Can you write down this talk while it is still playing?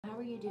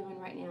are you doing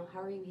right now?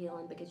 How are you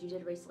healing? Because you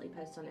did recently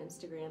post on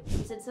Instagram.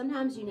 You said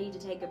sometimes you need to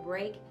take a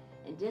break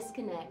and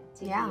disconnect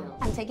to heal.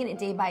 I'm taking it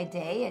day by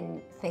day,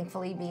 and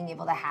thankfully being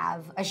able to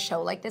have a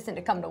show like this and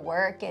to come to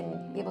work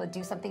and be able to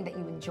do something that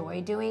you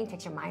enjoy doing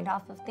takes your mind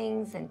off of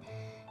things. And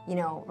you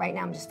know, right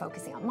now I'm just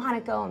focusing on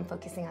Monaco. I'm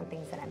focusing on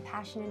things that I'm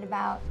passionate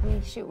about. I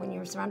mean, shoot, when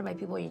you're surrounded by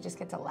people, you just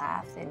get to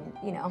laugh and,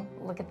 you know,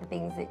 look at the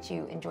things that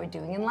you enjoy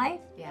doing in life.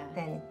 Yeah.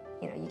 Then,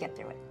 you know, you get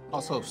through it.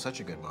 Also,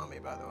 such a good mommy,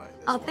 by the way.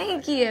 Oh,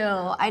 thank you.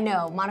 I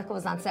know. Monica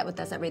was on set with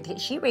us at Raid the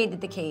Cage. She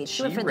raided the cage.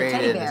 She went for the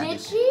teddy bear. Did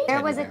she?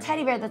 There was a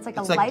teddy bear that's like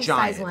a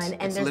life-size one,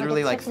 and it's there's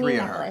literally like a Tiffany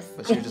necklace.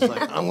 But she was just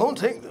like, I'm gonna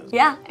take this.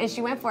 Yeah, and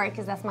she went for it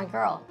because that's my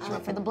girl. She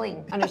went for the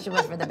bling. Oh no, she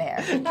went for the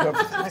bear. She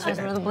went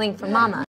for the bling for mama.